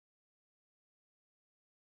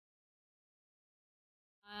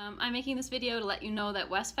I'm making this video to let you know that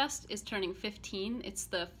Westfest is turning 15. It's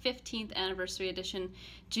the 15th anniversary edition,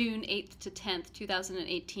 June 8th to 10th,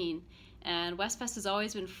 2018. And Westfest has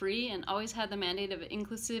always been free and always had the mandate of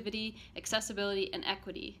inclusivity, accessibility, and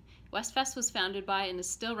equity. Westfest was founded by and is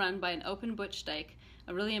still run by an open Butch Dyke,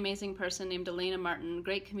 a really amazing person named Elena Martin,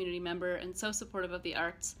 great community member and so supportive of the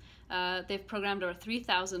arts. They've programmed over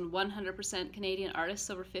 3,100% Canadian artists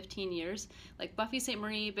over 15 years, like Buffy St.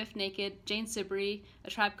 Marie, Biff Naked, Jane Siberry, A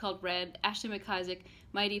Tribe Called Red, Ashley McIsaac,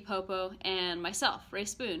 Mighty Popo, and myself, Rae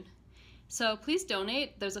Spoon. So please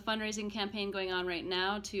donate. There's a fundraising campaign going on right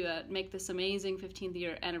now to make this amazing 15th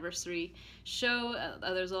year anniversary show.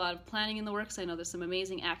 There's a lot of planning in the works. I know there's some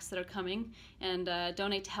amazing acts that are coming, and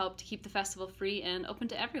donate to help to keep the festival free and open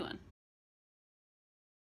to everyone.